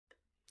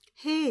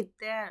Hey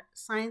there,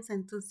 science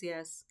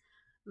enthusiasts.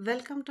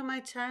 Welcome to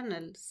my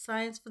channel,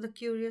 Science for the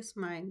Curious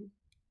Mind.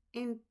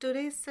 In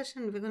today's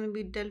session, we're going to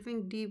be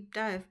delving deep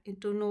dive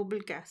into noble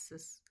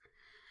gases.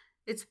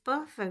 It's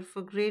perfect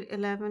for grade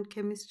 11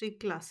 chemistry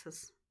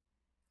classes.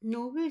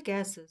 Noble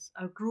gases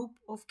are a group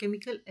of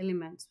chemical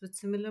elements with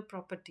similar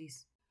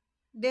properties.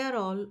 They are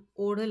all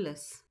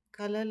odorless,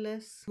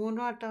 colorless,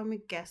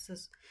 monatomic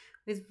gases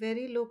with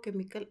very low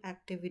chemical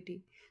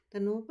activity. The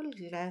noble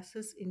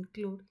gases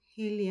include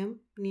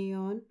helium,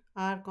 neon,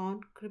 argon,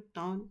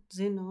 krypton,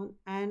 xenon,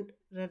 and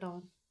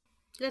radon.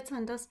 Let's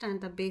understand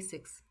the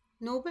basics.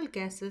 Noble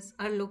gases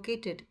are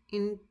located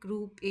in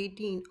group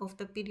 18 of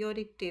the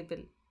periodic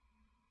table.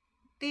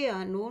 They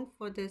are known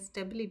for their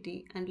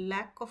stability and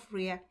lack of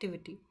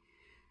reactivity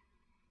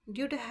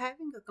due to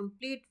having a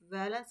complete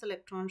valence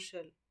electron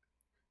shell.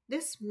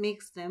 This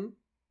makes them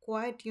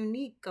quite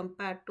unique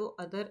compared to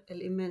other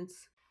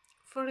elements.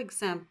 For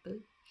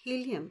example,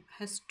 helium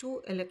has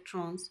 2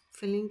 electrons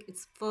filling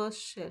its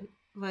first shell,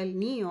 while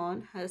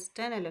neon has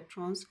 10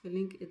 electrons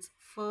filling its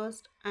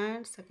first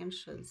and second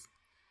shells.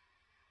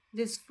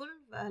 This full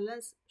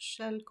valence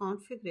shell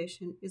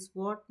configuration is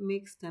what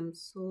makes them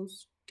so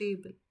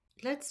stable.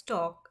 Let's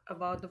talk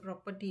about the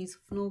properties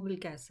of noble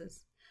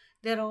gases.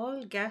 They are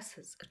all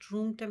gases at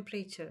room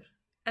temperature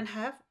and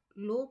have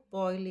low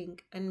boiling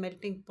and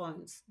melting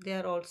points. They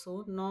are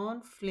also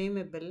non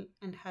flammable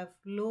and have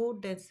low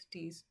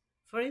densities.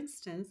 For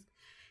instance,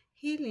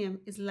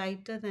 helium is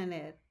lighter than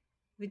air,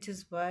 which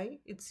is why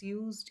it's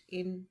used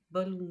in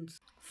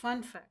balloons.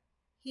 Fun fact: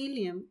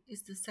 helium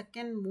is the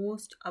second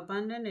most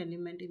abundant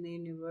element in the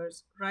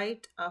universe,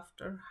 right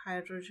after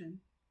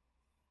hydrogen.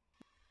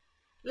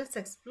 Let's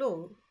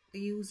explore the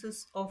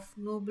uses of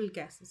noble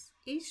gases.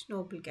 Each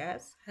noble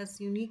gas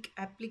has unique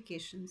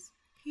applications.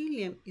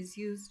 Helium is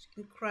used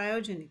in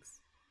cryogenics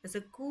as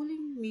a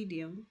cooling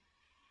medium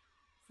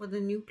for the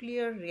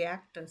nuclear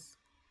reactors.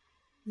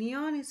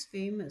 Neon is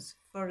famous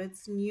for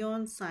its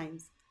neon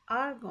signs.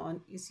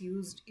 Argon is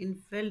used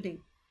in welding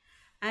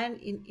and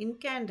in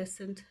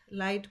incandescent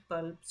light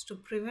bulbs to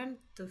prevent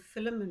the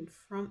filament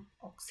from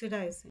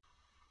oxidizing.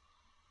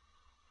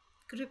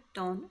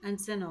 Krypton and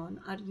xenon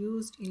are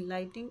used in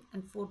lighting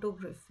and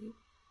photography.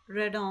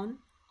 Radon,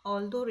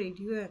 although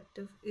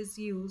radioactive, is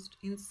used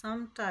in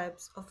some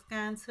types of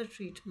cancer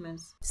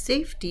treatments.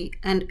 Safety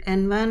and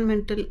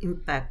environmental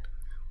impact.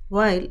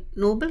 While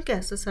noble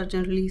gases are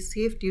generally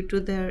safe due to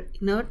their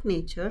inert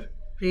nature,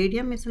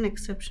 radium is an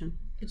exception.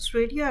 It's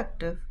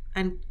radioactive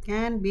and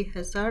can be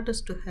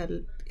hazardous to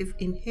health if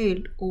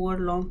inhaled over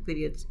long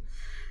periods.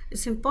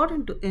 It's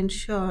important to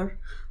ensure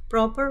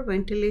proper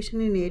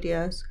ventilation in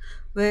areas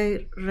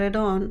where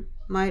radon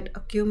might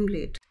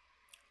accumulate.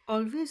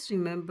 Always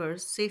remember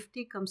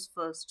safety comes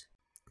first.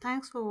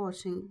 Thanks for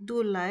watching.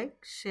 Do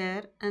like,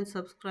 share, and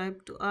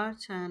subscribe to our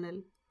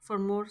channel for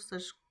more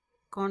such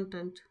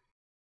content.